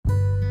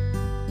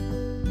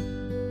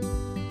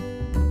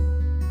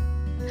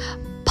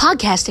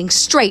Podcasting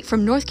straight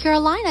from North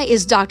Carolina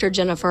is Dr.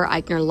 Jennifer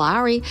Eichner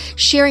Lowry,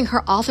 sharing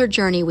her author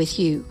journey with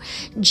you.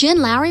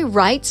 Jen Lowry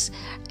Writes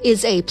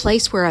is a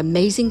place where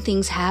amazing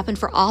things happen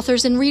for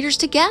authors and readers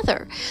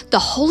together. The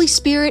Holy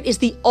Spirit is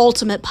the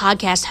ultimate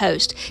podcast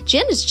host.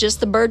 Jen is just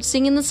the bird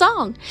singing the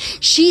song.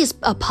 She is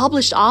a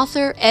published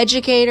author,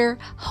 educator,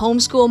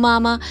 homeschool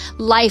mama,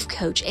 life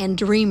coach, and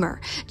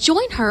dreamer.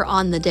 Join her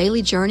on the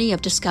daily journey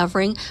of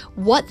discovering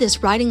what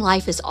this writing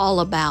life is all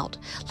about.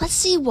 Let's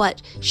see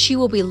what she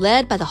will be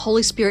led by the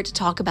Holy Spirit to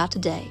talk about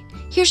today.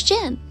 Here's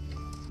Jen.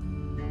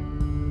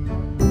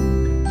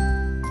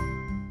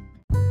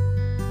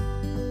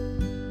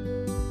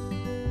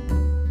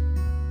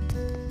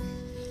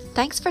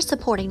 Thanks for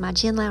supporting my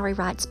Jen Lowry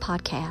Writes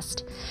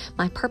podcast.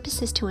 My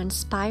purpose is to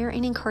inspire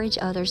and encourage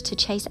others to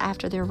chase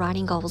after their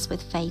writing goals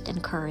with faith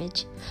and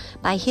courage.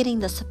 By hitting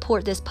the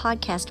support this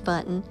podcast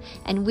button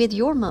and with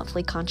your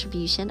monthly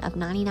contribution of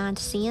 99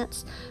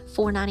 cents,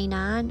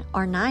 $4.99,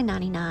 or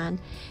 $9.99,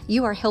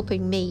 you are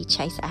helping me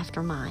chase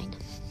after mine.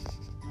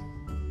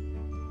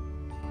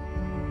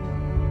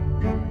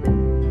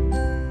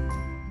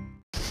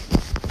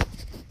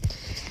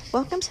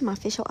 Welcome to my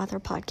official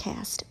author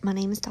podcast. My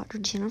name is Dr.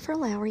 Jennifer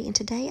Lowry, and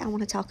today I want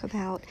to talk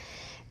about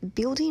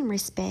building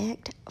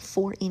respect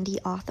for indie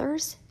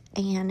authors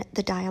and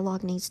the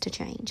dialogue needs to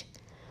change.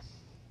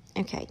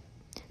 Okay,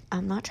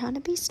 I'm not trying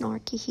to be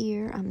snarky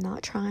here. I'm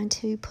not trying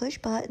to push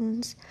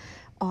buttons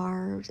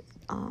or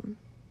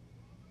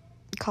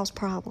cause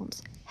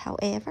problems.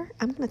 However,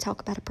 I'm going to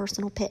talk about a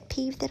personal pet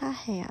peeve that I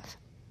have.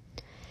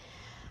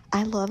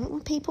 I love it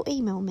when people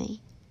email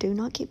me. Do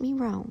not get me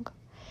wrong.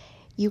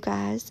 You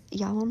guys,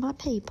 y'all are my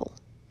people.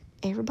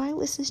 Everybody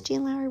listens to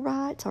Jen Lowry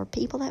Writes, or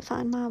people that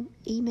find my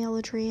email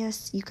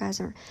address. You guys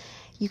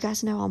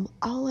know I'm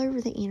all over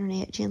the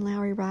internet,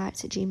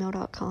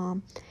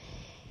 jenlowrywrites@gmail.com.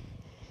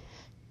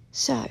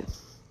 So,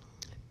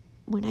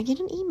 when I get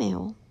an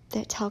email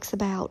that talks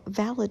about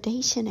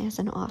validation as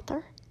an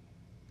author,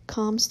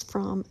 comes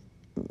from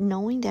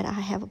knowing that I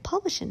have a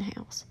publishing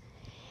house.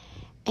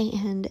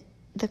 And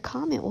the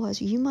comment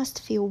was, you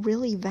must feel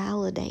really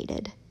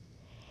validated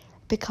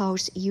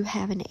because you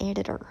have an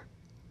editor.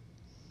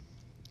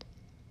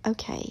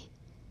 Okay,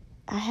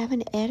 I have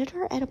an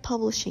editor at a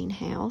publishing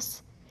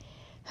house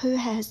who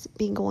has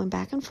been going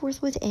back and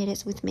forth with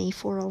edits with me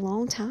for a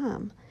long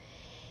time.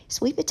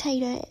 Sweet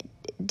Potato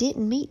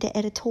didn't meet the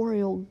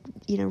editorial,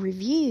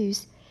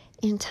 reviews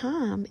in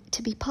time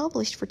to be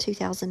published for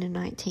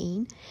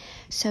 2019,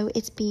 so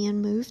it's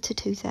being moved to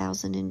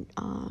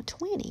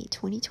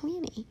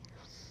 2020.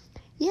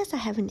 Yes, I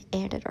have an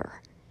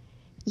editor.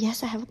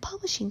 Yes, I have a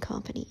publishing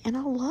company, and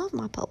I love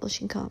my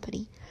publishing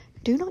company.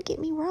 Do not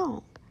get me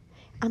wrong.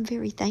 I'm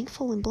very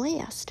thankful and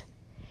blessed.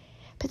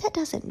 But that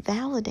doesn't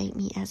validate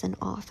me as an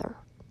author.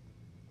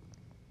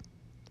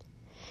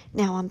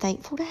 Now, I'm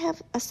thankful to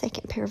have a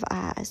second pair of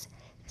eyes.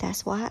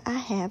 That's why I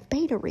have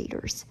beta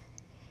readers.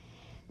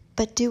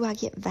 But do I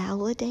get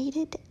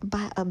validated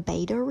by a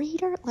beta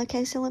reader?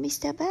 Okay, so let me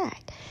step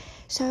back.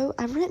 So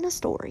I've written a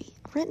story.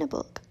 I've written a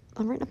book.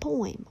 I've written a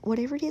poem.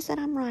 Whatever it is that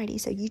I'm writing,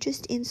 so you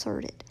just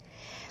insert it.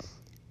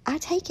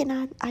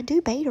 I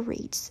do beta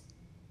reads.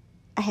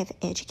 I have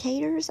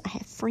educators, I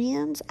have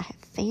friends, I have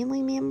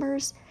family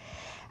members,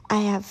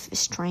 I have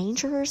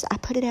strangers. I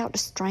put it out to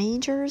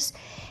strangers,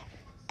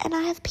 and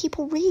I have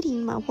people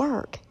reading my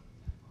work.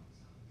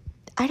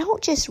 I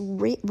don't just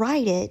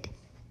write it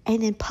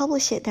and then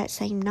publish it that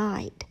same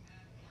night.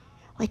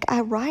 Like,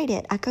 I write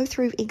it, I go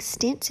through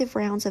extensive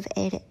rounds of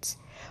edits.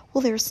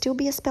 Will there still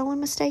be a spelling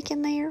mistake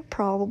in there?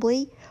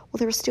 Probably. Will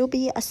there still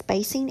be a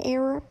spacing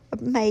error?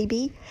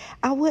 Maybe.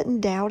 I wouldn't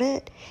doubt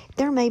it.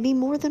 There may be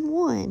more than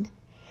one.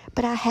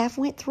 But I have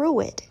went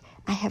through it.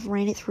 I have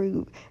ran it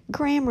through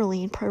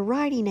Grammarly and Pro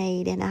Writing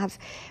Aid, and I've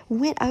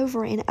went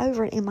over and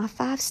over it in my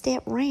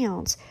 5-step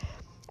rounds.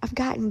 I've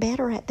gotten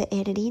better at the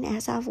editing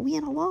as I've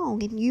went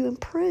along, and you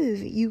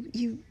improve.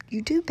 You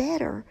do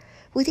better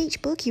with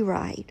each book you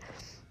write.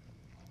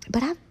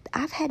 But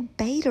I've had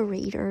beta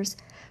readers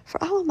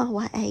for all of my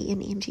YA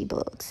and MG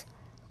books.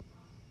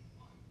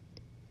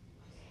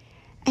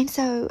 And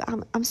so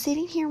I'm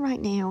sitting here right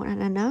now,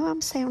 and I know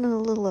I'm sounding a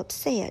little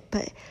upset,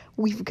 but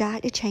we've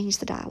got to change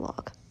the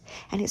dialogue.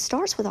 And it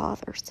starts with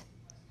authors.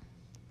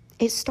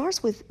 It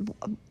starts with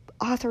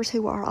authors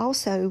who are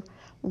also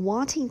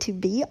wanting to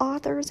be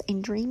authors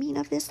and dreaming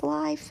of this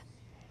life.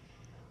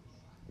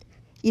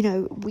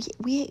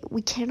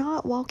 We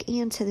cannot walk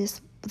into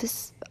this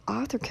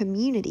author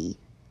community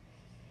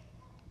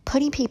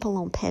putting people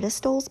on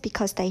pedestals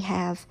because they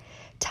have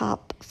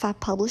top 5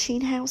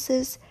 publishing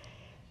houses.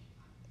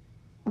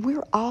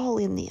 We're all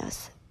in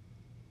this.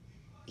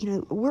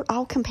 We're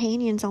all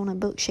companions on a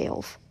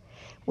bookshelf,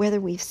 whether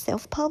we've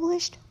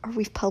self-published or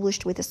we've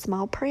published with a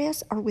small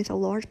press or with a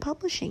large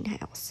publishing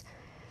house.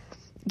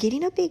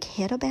 Getting a big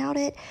head about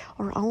it,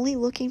 or only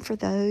looking for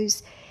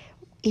those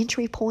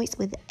entry points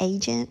with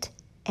agent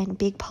and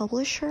big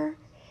publisher,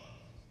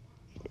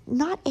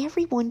 not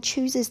everyone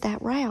chooses that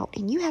route,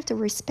 and you have to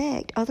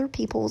respect other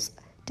people's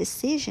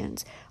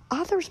decisions.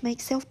 Authors make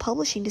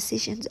self-publishing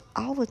decisions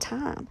all the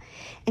time,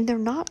 and they're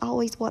not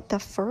always what the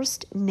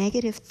first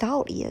negative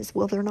thought is.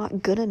 Well, they're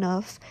not good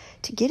enough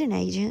to get an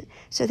agent,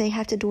 so they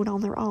have to do it on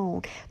their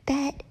own.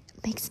 That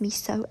makes me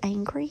so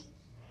angry.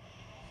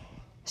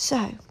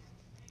 So,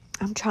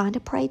 I'm trying to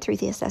pray through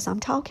this as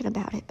I'm talking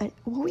about it, but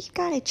we've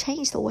got to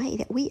change the way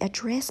that we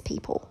address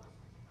people.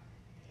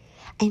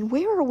 And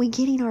where are we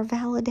getting our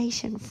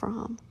validation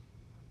from?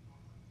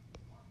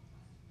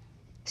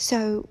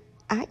 So,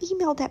 I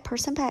emailed that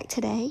person back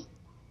today,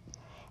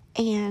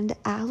 and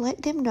I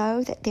let them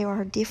know that there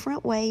are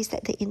different ways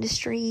that the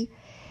industry,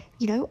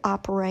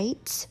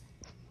 operates.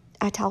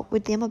 I talked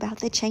with them about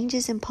the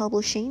changes in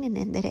publishing, and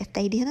then that if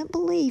they didn't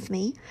believe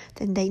me,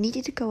 then they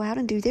needed to go out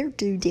and do their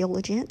due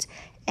diligence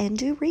and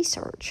do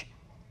research.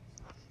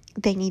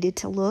 They needed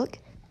to look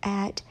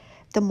at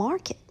the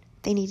market.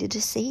 They needed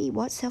to see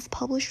what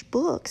self-published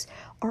books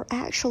are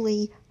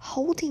actually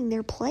holding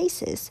their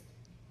places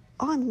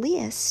on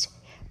lists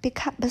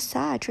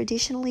beside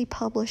traditionally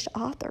published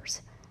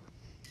authors.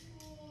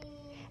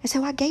 And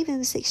so I gave them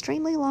this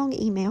extremely long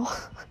email.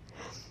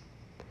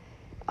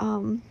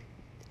 And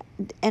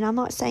I'm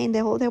not saying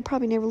they'll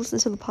probably never listen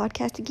to the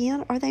podcast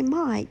again, or they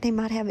might. They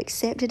might have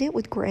accepted it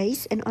with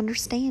grace and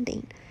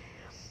understanding.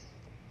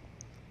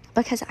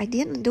 Because I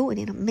didn't do it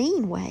in a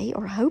mean way,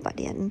 or I hope I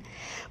didn't,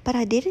 but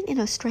I did it in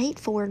a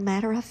straightforward,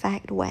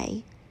 matter-of-fact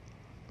way.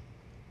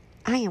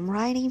 I am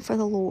writing for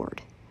the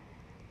Lord.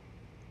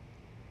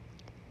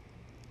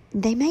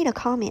 They made a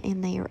comment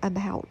in there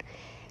about,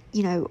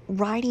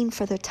 writing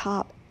for the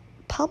top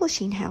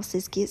publishing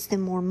houses gets them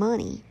more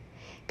money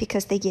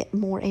because they get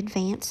more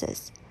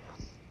advances.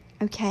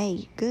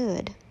 Okay,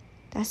 good.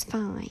 That's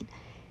fine.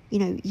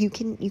 You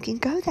can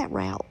go that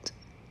route.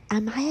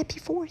 I'm happy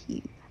for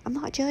you. I'm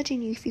not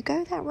judging you if you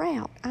go that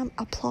route. I'm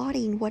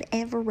applauding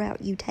whatever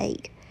route you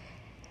take.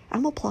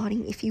 I'm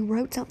applauding if you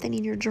wrote something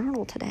in your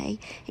journal today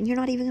and you're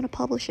not even going to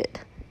publish it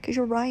because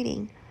you're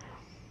writing.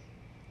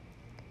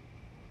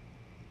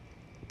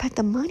 But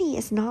the money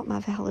is not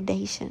my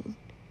validation.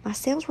 My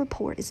sales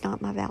report is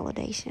not my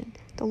validation.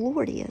 The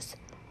Lord is.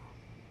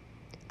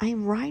 I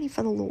am writing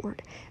for the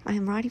Lord. I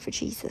am writing for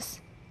Jesus.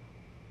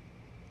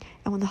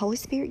 And when the Holy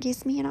Spirit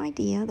gives me an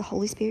idea, the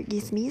Holy Spirit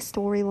gives me a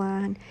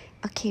storyline,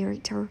 a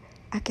character,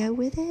 I go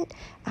with it.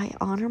 I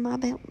honor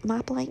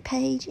my blank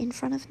page in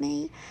front of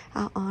me.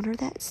 I honor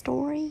that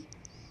story.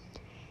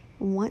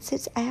 Once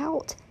it's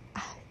out,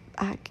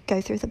 I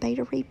go through the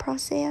beta read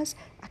process.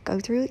 I go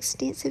through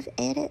extensive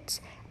edits.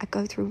 I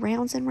go through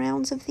rounds and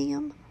rounds of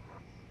them.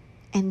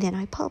 And then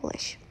I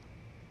publish.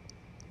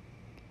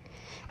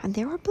 And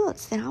there are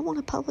books that I want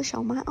to publish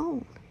on my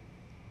own.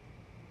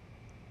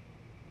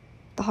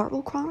 The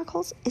Hartwell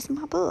Chronicles is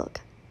my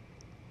book.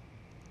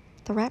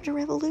 The Rapture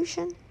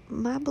Revolution,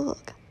 my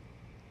book.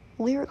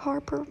 Lyric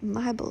Harper,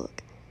 my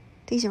book.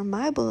 These are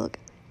my book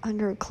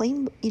under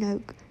clean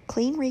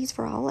reads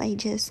for all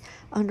ages,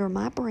 under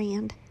my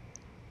brand.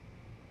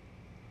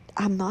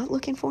 I'm not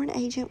looking for an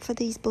agent for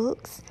these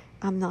books.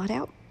 I'm not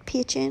out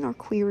pitching or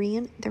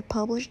querying. They're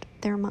published.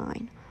 They're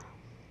mine.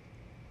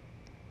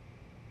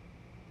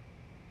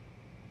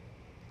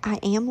 I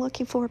am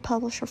looking for a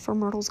publisher for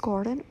Myrtle's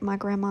Garden. My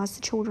grandma's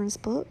the children's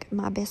book.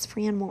 My best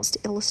friend wants to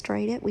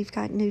illustrate it. We've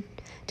got new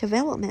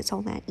developments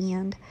on that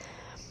end.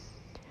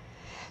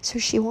 So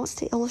she wants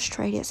to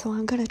illustrate it. So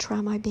I'm going to try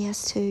my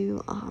best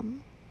to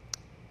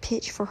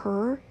pitch for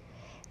her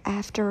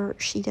after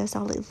she does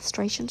all the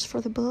illustrations for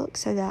the book.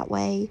 So that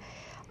way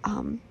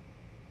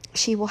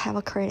she will have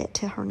a credit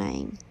to her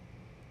name.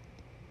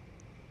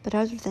 But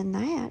other than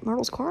that,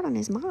 Myrtle's Garden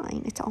is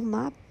mine. It's on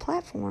my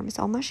platform. It's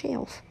on my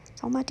shelf.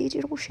 It's on my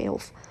digital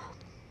shelf.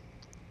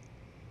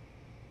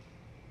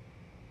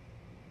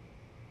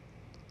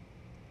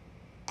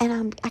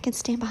 And I can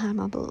stand behind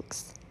my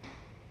books.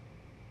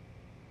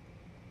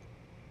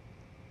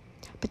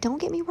 But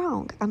don't get me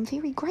wrong. I'm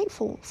very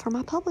grateful for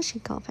my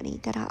publishing company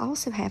that I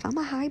also have. I'm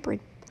a hybrid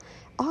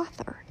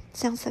author. It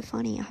sounds so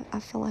funny. I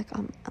feel like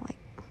I'm like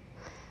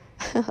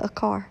a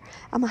car.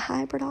 I'm a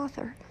hybrid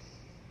author.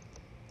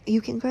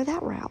 You can go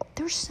that route.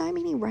 There's so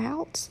many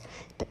routes,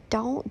 but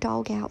don't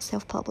dog out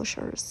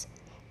self-publishers.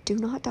 Do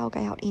not dog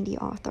out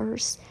indie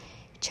authors.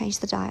 Change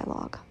the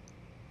dialogue.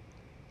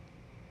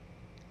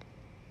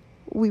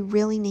 We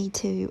really need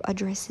to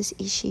address this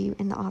issue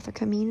in the author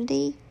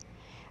community.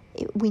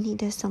 We need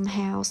to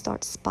somehow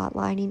start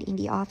spotlighting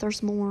indie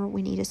authors more.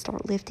 We need to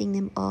start lifting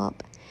them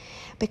up,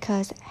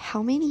 because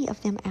how many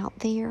of them out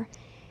there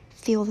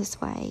feel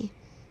this way,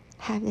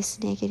 have this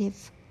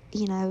negative,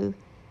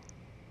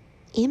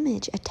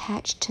 image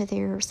attached to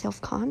their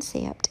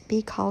self-concept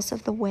because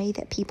of the way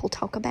that people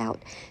talk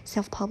about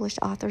self-published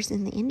authors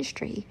in the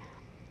industry.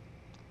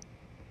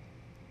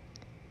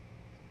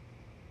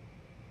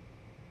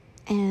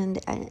 And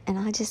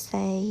I just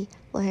say,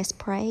 let us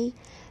pray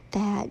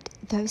that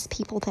those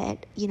people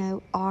that,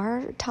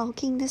 are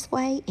talking this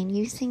way and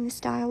using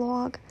this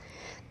dialogue,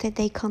 that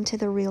they come to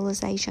the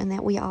realization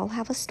that we all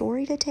have a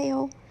story to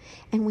tell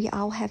and we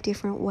all have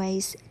different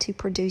ways to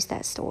produce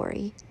that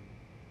story.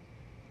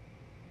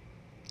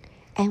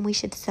 And we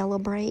should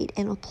celebrate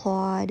and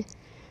applaud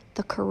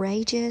the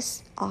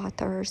courageous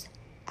authors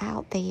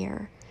out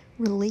there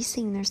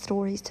releasing their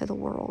stories to the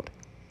world,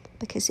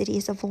 because it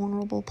is a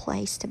vulnerable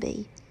place to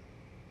be.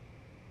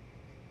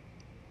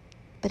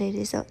 But it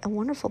is a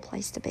wonderful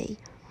place to be.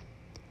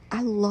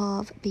 I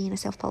love being a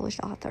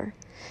self-published author.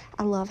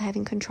 I love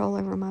having control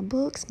over my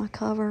books, my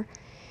cover,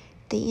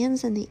 the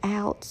ins and the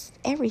outs,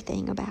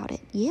 everything about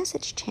it. Yes,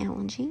 it's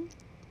challenging.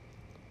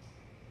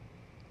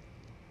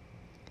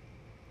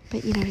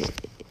 But,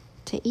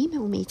 to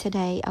email me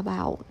today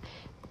about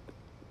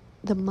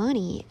the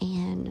money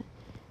and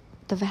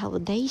the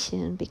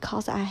validation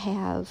because I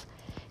have,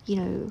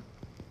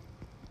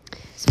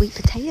 Sweet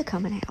Potato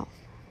coming out.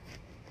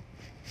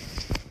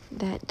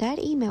 That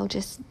email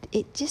just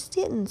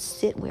didn't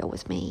sit well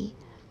with me.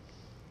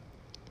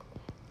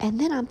 And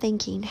then I'm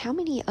thinking, how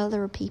many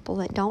other people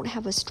that don't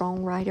have a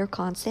strong writer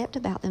concept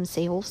about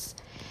themselves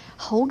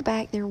hold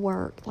back their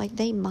work? Like,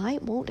 they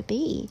might want to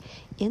be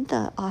in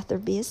the author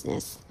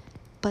business,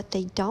 but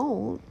they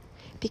don't,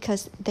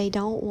 because they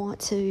don't want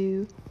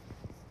to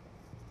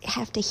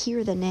have to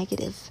hear the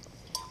negative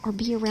or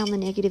be around the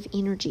negative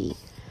energy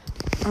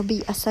or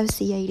be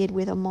associated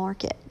with a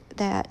market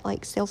that,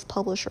 like,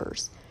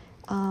 self-publishers.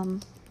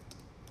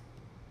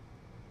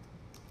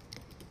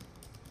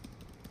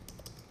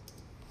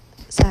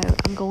 So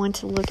I'm going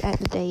to look at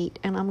the date,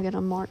 and I'm going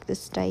to mark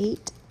this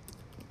date.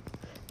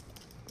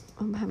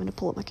 I'm having to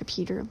pull up my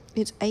computer.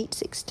 It's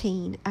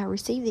 8/16. I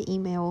received the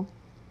email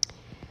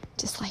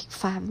just like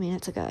 5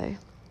 minutes ago.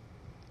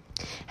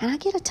 And I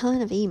get a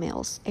ton of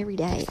emails every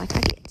day. Like,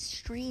 I get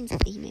streams of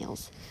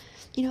emails.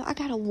 I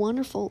got a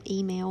wonderful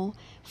email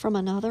from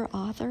another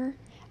author,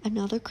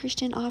 another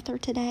Christian author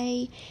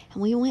today,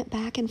 and we went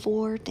back and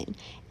forth,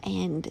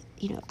 and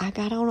I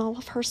got on all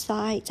of her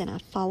sites, and I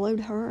followed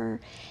her,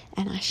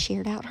 and I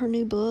shared out her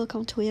new book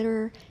on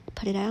Twitter,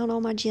 put it out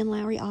on my Jen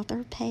Lowry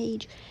author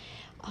page.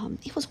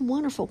 It was a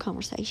wonderful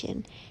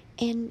conversation,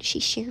 and she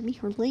shared me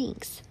her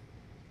links.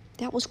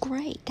 That was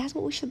great. That's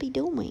what we should be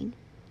doing.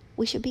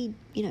 We should be,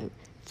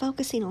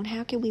 focusing on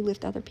how can we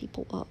lift other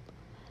people up.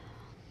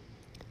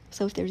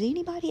 So if there's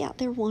anybody out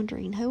there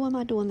wondering, who am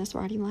I doing this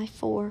writing life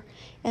for?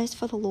 It's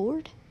for the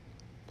Lord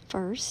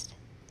first,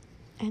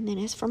 and then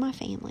it's for my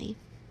family.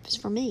 It's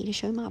for me to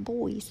show my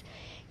boys,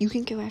 you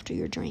can go after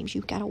your dreams.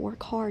 You've got to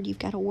work hard. You've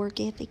got a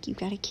work ethic. You've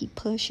got to keep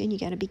pushing. You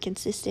got to be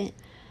consistent.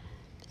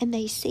 And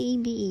they see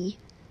me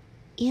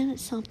in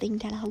something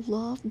that I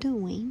love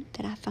doing,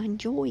 that I find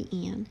joy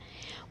in,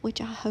 which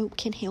I hope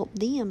can help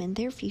them in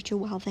their future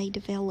while they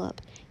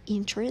develop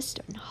interest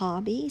and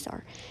hobbies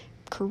or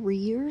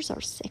careers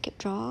or second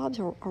jobs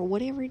or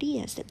whatever it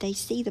is, that they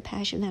see the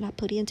passion that I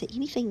put into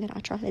anything that I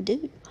try to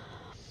do,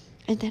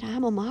 and that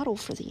I'm a model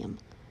for them.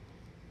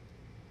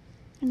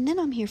 And then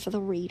I'm here for the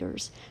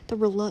readers, the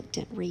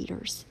reluctant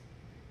readers.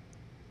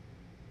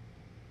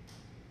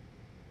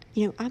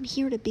 I'm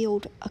here to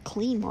build a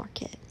clean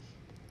market,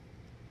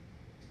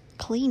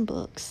 clean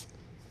books.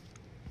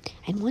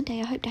 And one day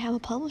I hope to have a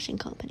publishing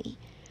company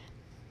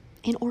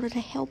in order to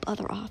help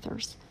other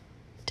authors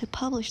to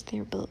publish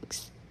their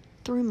books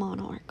through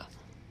Monarch.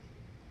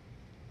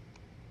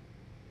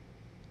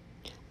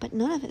 But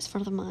none of it's for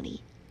the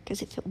money,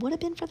 because if it would have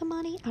been for the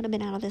money, I'd have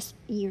been out of this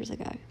years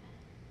ago.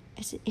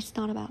 It's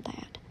not about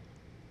that.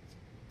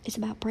 It's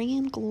about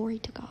bringing glory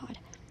to God.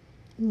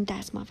 And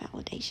that's my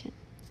validation.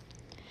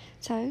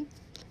 So,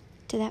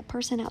 to that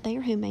person out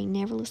there who may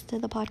never listen to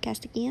the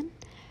podcast again,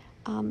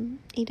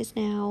 it is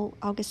now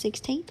August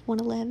 16th,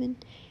 1:11.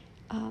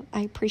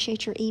 I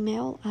appreciate your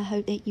email. I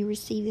hope that you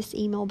receive this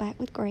email back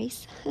with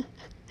grace.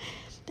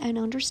 And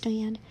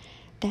understand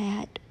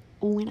that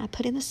when I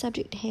put in the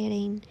subject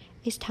heading,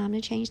 it's time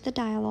to change the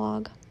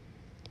dialogue.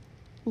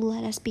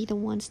 Let us be the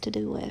ones to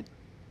do it.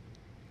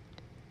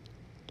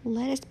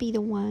 Let us be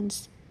the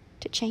ones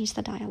to change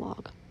the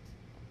dialogue.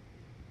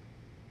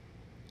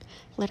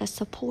 Let us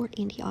support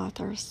indie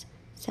authors,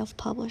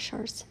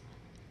 self-publishers.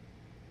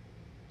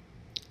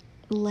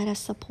 Let us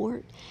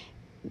support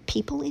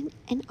people in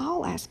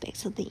all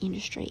aspects of the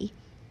industry,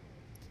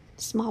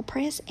 small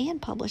press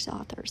and published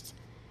authors.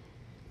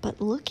 But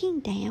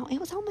looking down, it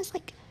was almost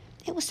like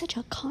it was such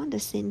a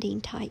condescending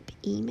type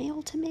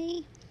email to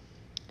me.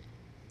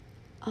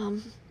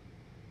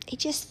 It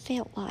just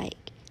felt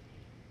like,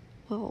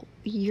 well,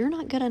 you're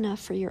not good enough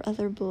for your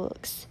other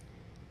books,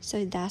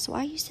 so that's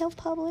why you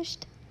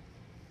self-published?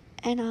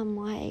 And I'm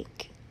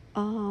like,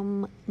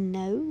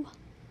 no.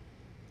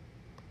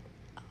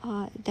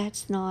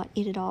 That's not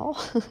it at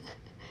all.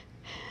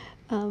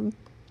 The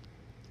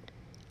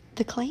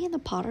Clay in the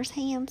Potter's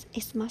Hands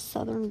is my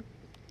Southern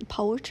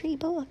poetry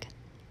book.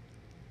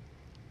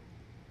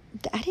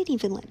 I didn't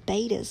even let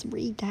betas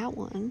read that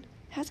one.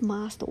 That's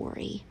my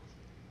story.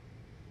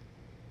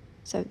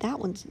 So that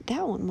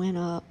one went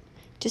up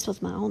just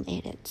with my own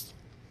edits.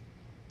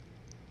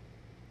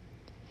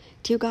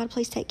 Dear God,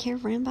 Please Take Care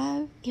of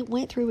Rainbow. It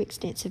went through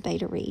extensive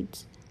beta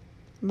reads.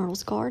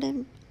 Myrtle's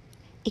Garden,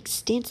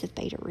 extensive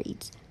beta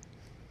reads.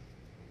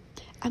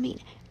 I mean,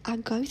 I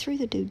go through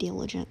the due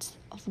diligence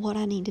of what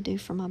I need to do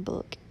for my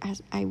book.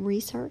 As I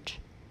research,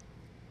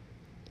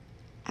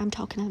 I'm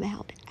talking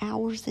about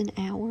hours and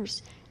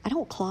hours. I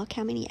don't clock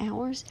how many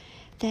hours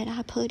that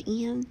I put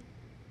in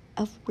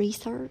of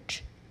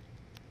research,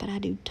 but I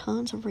do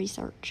tons of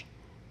research.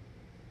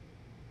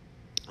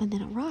 And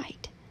then I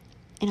write,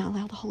 and I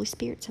allow the Holy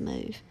Spirit to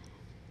move.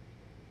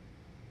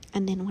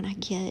 And then when I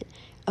get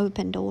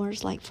open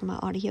doors, like for my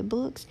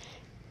audiobooks,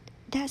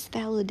 that's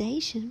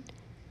validation,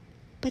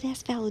 but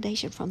that's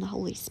validation from the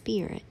Holy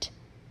Spirit,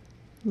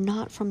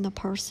 not from the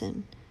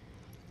person.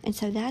 And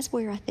so that's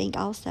where I think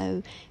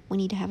also we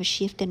need to have a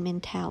shift in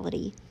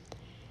mentality.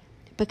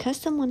 Because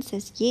someone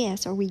says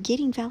yes, are we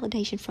getting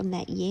validation from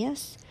that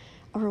yes?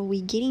 Or are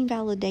we getting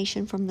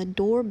validation from the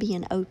door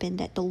being open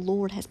that the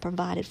Lord has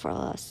provided for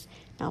us?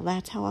 Now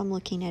that's how I'm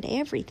looking at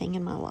everything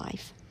in my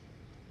life.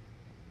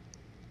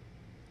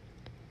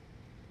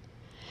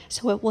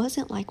 So it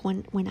wasn't like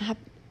when I,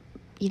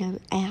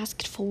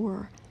 asked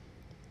for,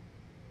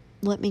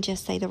 let me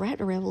just say the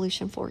Raptor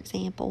Revolution, for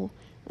example,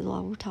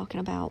 while we're talking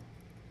about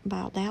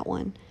that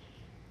one,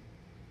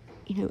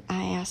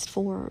 I asked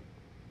for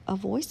a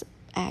voice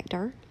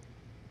actor,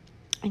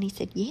 and he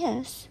said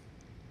yes.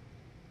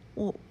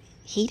 Well,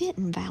 he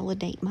didn't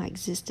validate my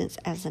existence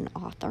as an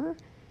author.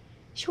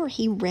 Sure,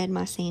 he read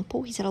my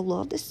sample. He said, I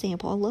love this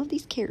sample. I love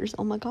these characters.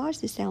 Oh my gosh,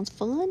 this sounds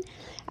fun.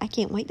 I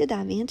can't wait to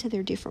dive into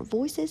their different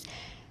voices.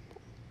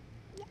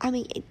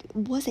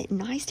 Was it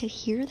nice to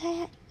hear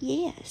that?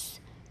 Yes.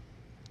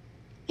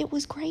 It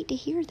was great to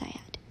hear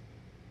that.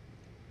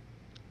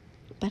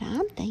 But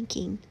I'm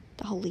thanking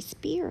the Holy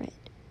Spirit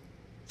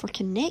for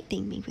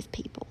connecting me with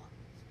people.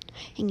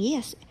 And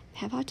yes,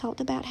 have I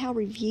talked about how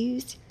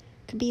reviews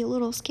could be a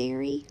little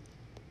scary?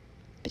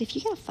 But if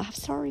you get a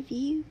 5-star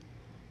review,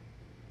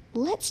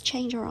 let's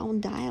change our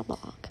own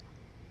dialogue.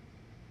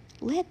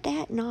 Let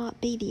that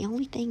not be the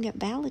only thing that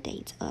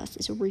validates us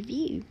is a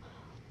review.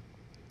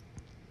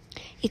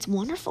 It's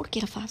wonderful to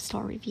get a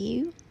 5-star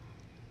review.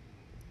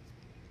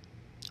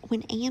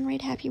 When Anne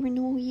read Happy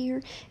Renewal Year,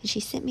 and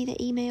she sent me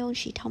the email, and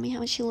she told me how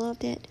much she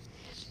loved it,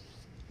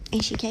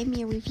 and she gave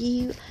me a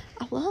review,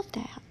 I loved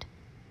that.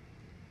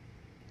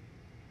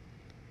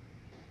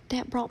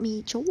 That brought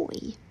me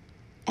joy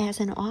as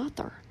an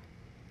author.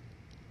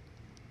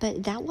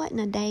 But that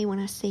wasn't a day when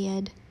I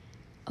said,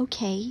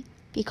 okay,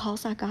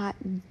 because I got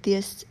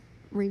this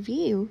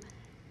review,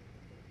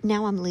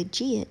 now I'm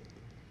legit.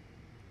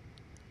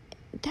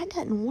 That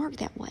doesn't work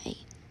that way.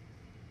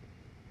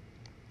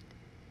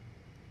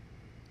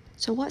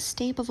 So what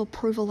stamp of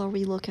approval are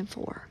we looking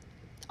for?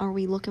 Are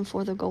we looking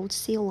for the gold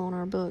seal on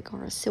our book,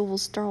 or a silver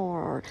star,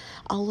 or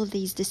all of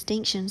these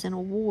distinctions and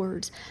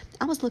awards?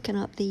 I was looking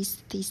up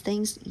these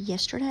things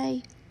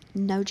yesterday.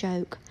 No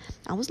joke.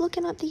 I was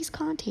looking up these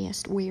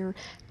contests where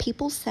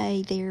people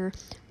say they're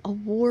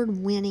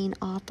award-winning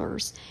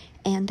authors,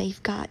 and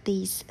they've got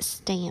these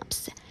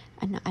stamps.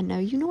 And I know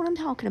you know what I'm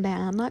talking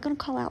about. I'm not going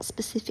to call out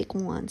specific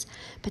ones,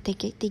 but they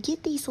get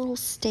these little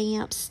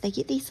stamps. They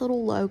get these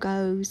little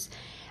logos,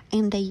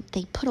 and they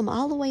put them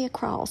all the way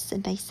across,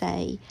 and they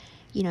say,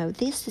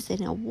 this is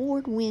an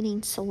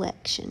award-winning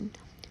selection.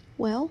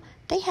 Well,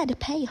 they had to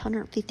pay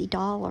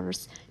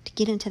 $150 to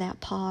get into that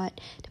pot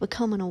to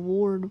become an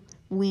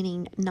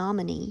award-winning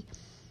nominee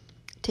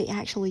to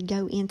actually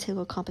go into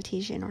a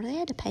competition, or they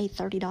had to pay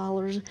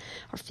 $30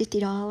 or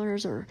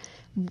 $50 or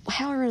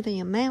however the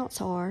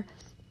amounts are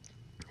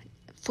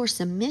for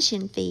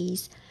submission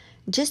fees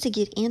just to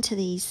get into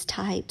these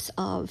types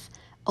of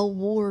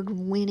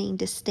award-winning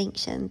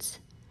distinctions.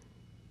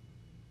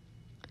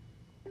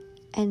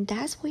 And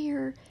that's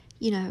where,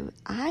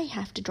 I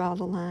have to draw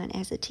the line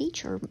as a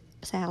teacher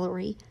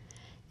salary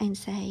and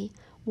say,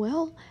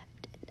 well,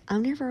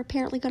 I'm never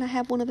apparently going to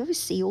have one of those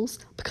seals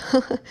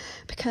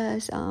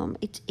because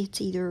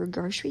it's either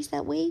groceries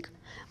that week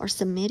or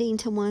submitting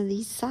to one of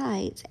these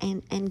sites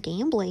and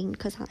gambling,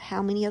 because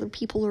how many other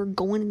people are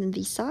going into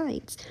these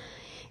sites.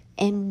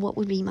 And what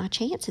would be my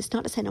chances?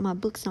 Not to say that my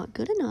book's not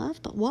good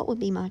enough, but what would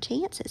be my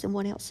chances and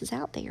what else is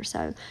out there?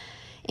 So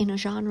in a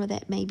genre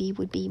that maybe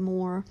would be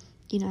more,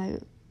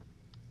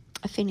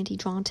 affinity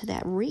drawn to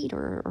that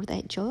reader or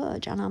that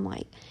judge. And I'm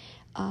like,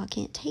 I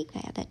can't take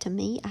that. That to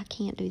me, I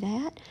can't do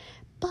that.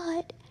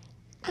 But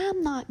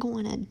I'm not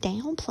going to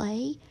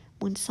downplay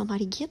when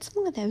somebody gets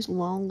one of those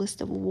long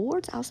list of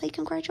awards. I'll say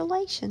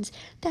congratulations.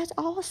 That's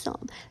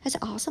awesome. That's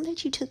awesome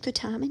that you took the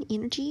time and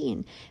energy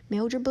and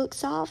mailed your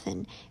books off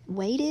and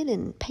waited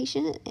and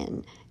patient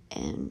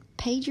and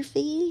paid your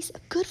fees.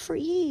 Good for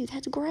you.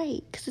 That's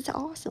great, because it's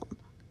awesome.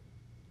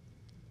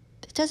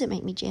 It doesn't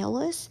make me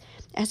jealous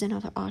as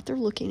another author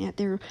looking at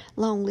their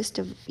long list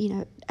of,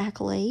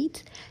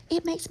 accolades.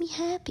 It makes me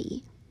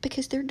happy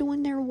because they're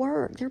doing their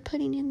work. They're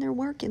putting in their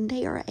work, and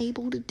they are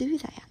able to do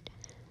that.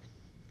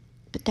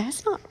 But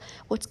that's not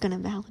what's going to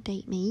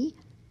validate me.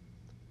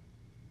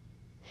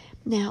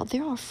 Now,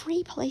 there are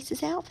free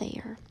places out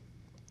there.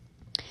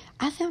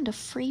 I found a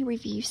free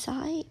review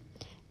site,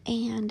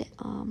 and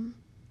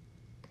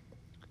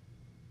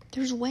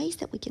there's ways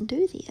that we can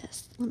do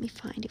this. Let me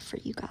find it for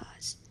you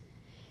guys.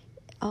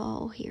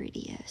 Oh, here it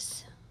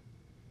is.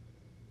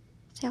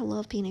 See, I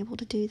love being able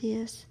to do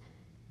this.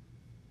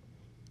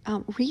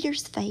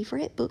 Reader's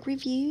favorite book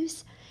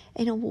reviews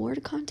and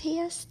award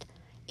contest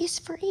is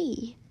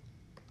free.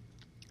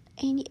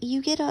 And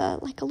you get a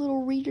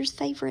little reader's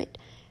favorite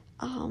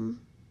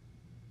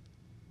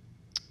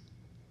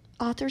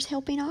authors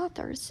helping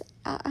authors.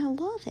 I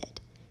love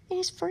it. And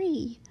it's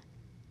free.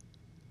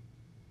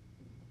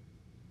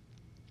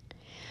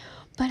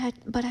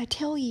 But I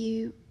tell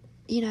you,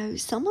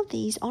 some of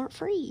these aren't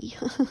free.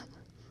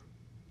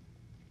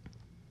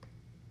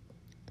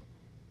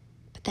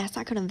 But that's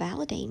not going to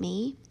validate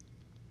me.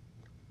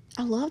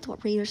 I loved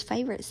what Reader's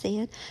Favorite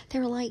said. They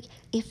were like,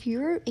 if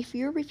your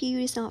review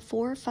is not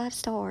 4 or 5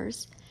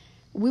 stars,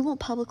 we won't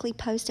publicly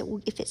post it.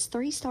 If it's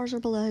 3 stars or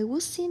below,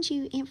 we'll send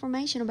you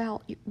information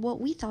about what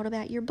we thought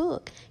about your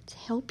book to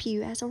help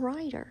you as a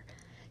writer,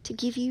 to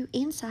give you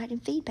insight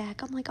and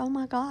feedback. I'm like, oh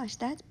my gosh,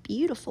 that's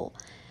beautiful.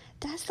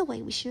 That's the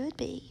way we should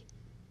be.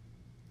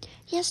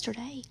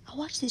 Yesterday, I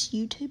watched this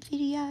YouTube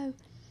video,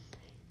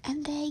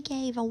 and they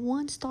gave a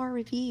 1-star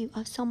review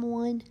of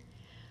someone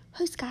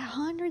who's got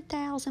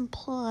 100,000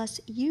 plus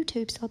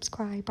YouTube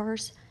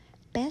subscribers,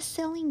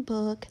 best-selling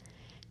book.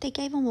 They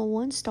gave them a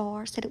 1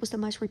 star, said it was the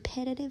most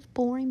repetitive,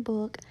 boring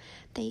book.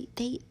 They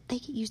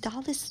used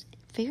all this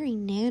very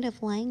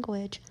negative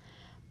language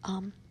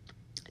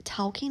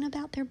talking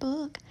about their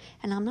book.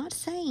 And I'm not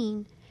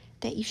saying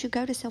that you should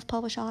go to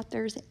self-published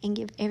authors and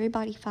give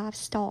everybody 5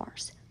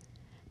 stars.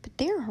 But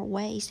there are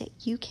ways that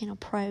you can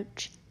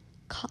approach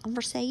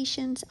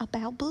conversations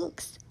about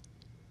books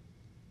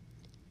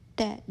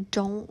that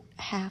don't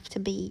have to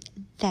be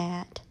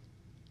that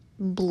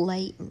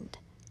blatant.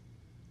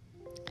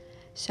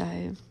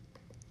 So,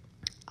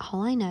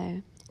 all I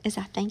know is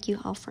I thank you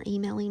all for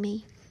emailing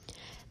me.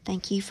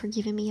 Thank you for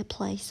giving me a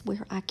place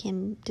where I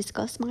can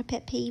discuss my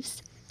pet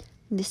peeves.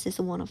 This is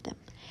one of them.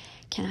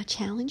 Can I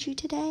challenge you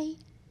today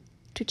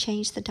to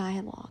change the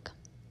dialogue?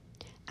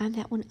 And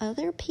that when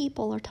other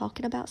people are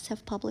talking about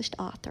self-published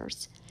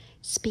authors,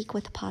 speak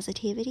with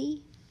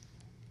positivity,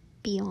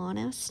 be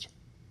honest,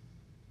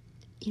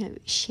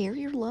 share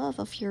your love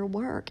of your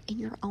work and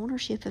your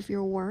ownership of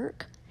your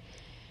work.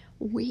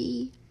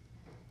 We,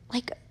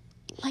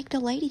 like the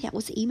lady that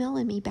was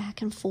emailing me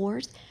back and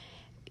forth,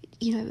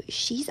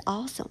 she's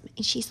awesome.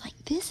 And she's like,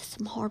 this is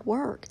some hard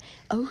work.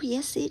 Oh,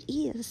 yes, it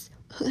is.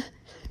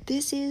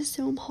 This is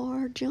some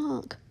hard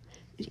junk.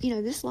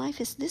 This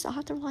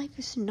author life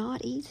is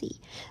not easy.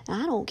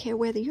 And I don't care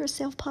whether you're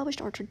self-published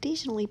or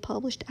traditionally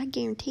published. I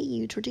guarantee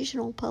you,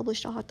 traditional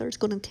published author is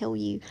going to tell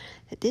you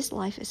that this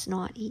life is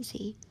not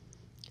easy.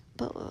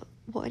 But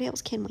what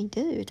else can we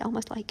do? It's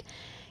almost like,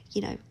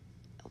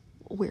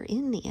 we're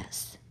in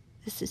this.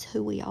 This is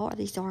who we are.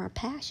 These are our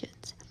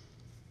passions.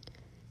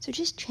 So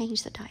just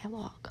change the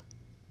dialogue.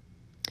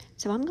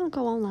 So I'm going to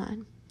go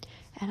online,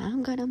 and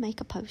I'm going to make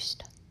a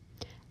post.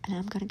 And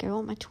I'm going to go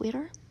on my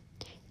Twitter,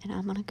 and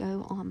I'm going to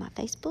go on my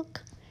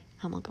Facebook.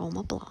 I'm going to go on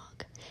my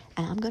blog.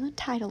 And I'm going to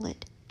title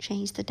it,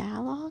 Change the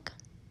Dialogue.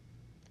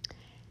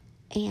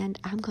 And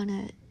I'm going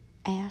to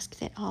ask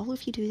that all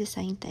of you do the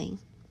same thing.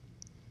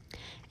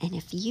 And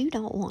if you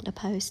don't want to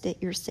post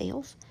it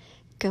yourself,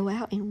 go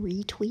out and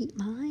retweet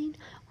mine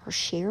or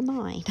share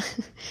mine.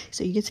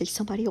 So you can say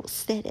somebody else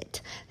said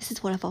it. This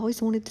is what I've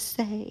always wanted to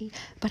say,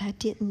 but I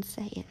didn't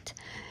say it.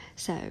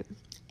 So,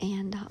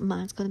 and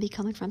mine's going to be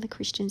coming from the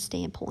Christian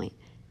standpoint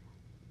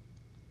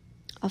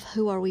of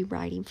who are we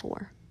writing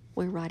for?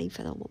 We're writing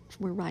for the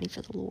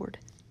Lord.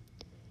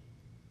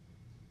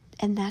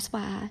 And that's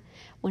why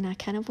when I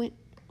kind of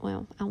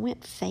I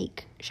went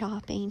fake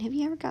shopping. Have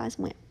you ever guys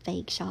went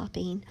fake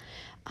shopping?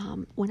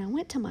 When I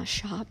went to my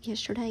shop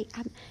yesterday,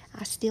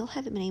 I still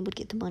haven't been able to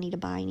get the money to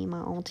buy any of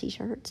my own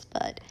t-shirts,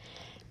 but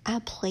I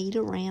played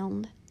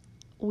around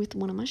with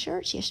one of my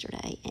shirts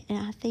yesterday, and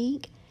I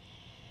think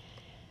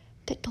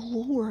that the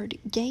Lord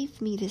gave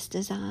me this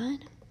design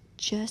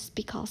just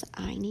because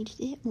I needed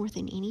it more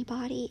than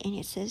anybody, and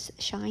it says,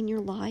 shine your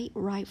light,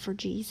 right for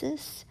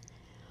Jesus.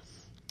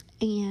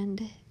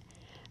 And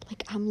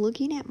I'm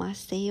looking at my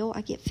sale.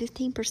 I get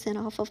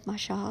 15% off of my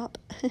shop.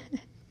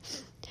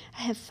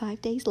 I have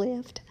 5 days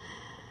left,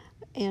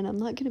 and I'm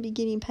not going to be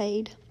getting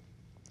paid.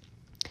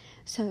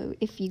 So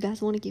if you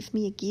guys want to give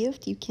me a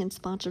gift, you can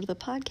sponsor the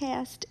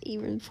podcast,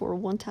 even for a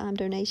one-time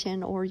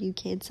donation, or you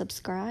can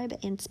subscribe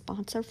and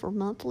sponsor for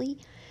monthly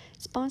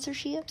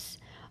sponsorships.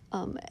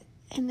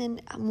 And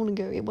then I'm going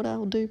to go, what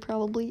I'll do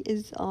probably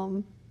is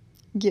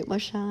get my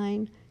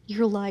Shine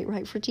Your Light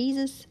Right for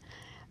Jesus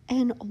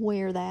and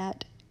wear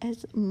that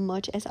as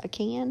much as I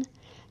can,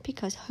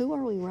 because who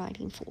are we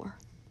writing for?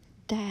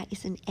 That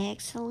is an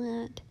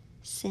excellent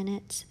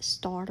sentence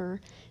starter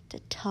to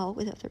talk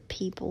with other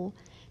people,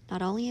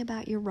 not only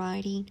about your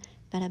writing,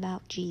 but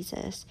about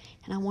Jesus.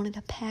 And I wanted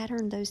to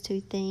pattern those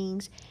 2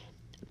 things,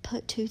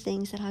 put 2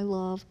 things that I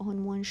love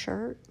on one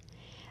shirt.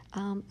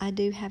 I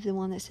do have the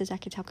one that says I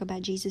could talk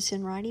about Jesus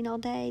in writing all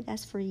day.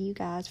 That's for you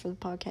guys, for the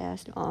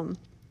podcast,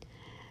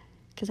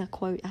 because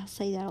I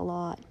say that a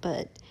lot,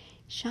 but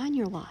shine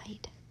your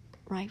light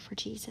right for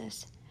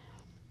Jesus.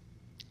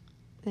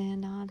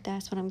 Then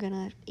that's what I'm going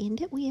to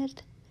end it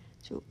with.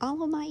 So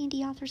all of my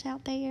indie authors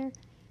out there,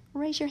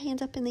 raise your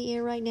hands up in the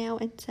air right now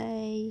and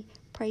say,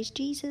 praise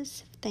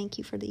Jesus. Thank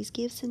you for these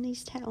gifts and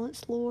these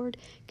talents, Lord.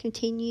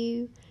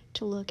 Continue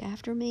to look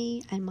after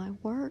me and my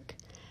work.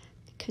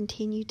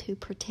 Continue to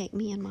protect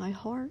me and my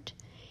heart.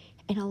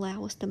 And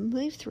allow us to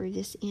move through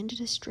this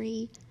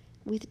industry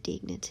with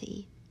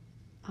dignity.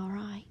 All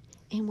right?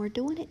 And we're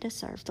doing it to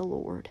serve the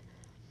Lord.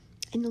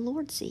 And the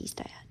Lord sees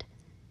that.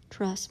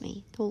 Trust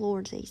me, the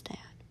Lord sees that.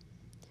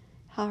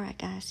 All right,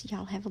 guys.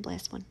 Y'all have a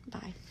blessed one.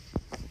 Bye.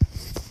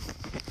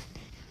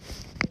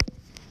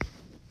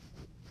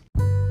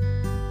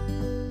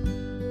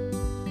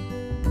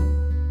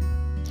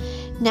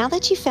 Now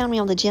that you found me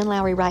on the Jen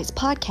Lowry Writes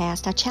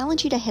podcast, I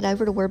challenge you to head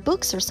over to where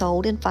books are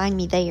sold and find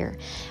me there.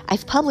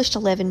 I've published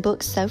 11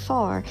 books so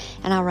far,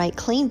 and I write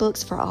clean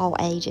books for all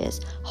ages.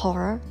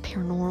 Horror,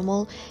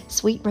 paranormal,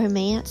 sweet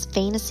romance,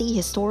 fantasy,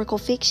 historical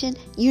fiction,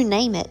 you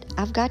name it.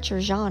 I've got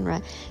your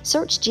genre.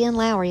 Search Jen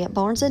Lowry at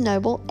Barnes &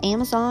 Noble,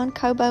 Amazon,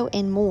 Kobo,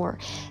 and more.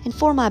 And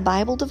for my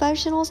Bible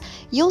devotionals,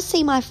 you'll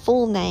see my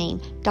full name,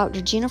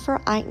 Dr.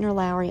 Jennifer Eichner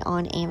Lowry,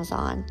 on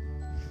Amazon.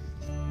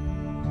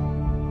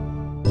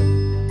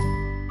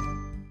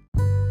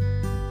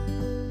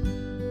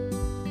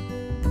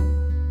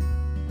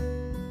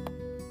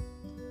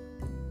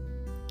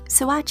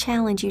 So I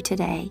challenge you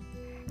today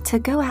to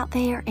go out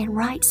there and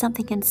write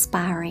something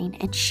inspiring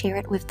and share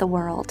it with the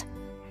world.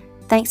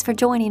 Thanks for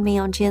joining me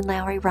on Jen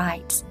Lowry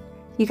Writes.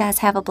 You guys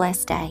have a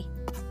blessed day.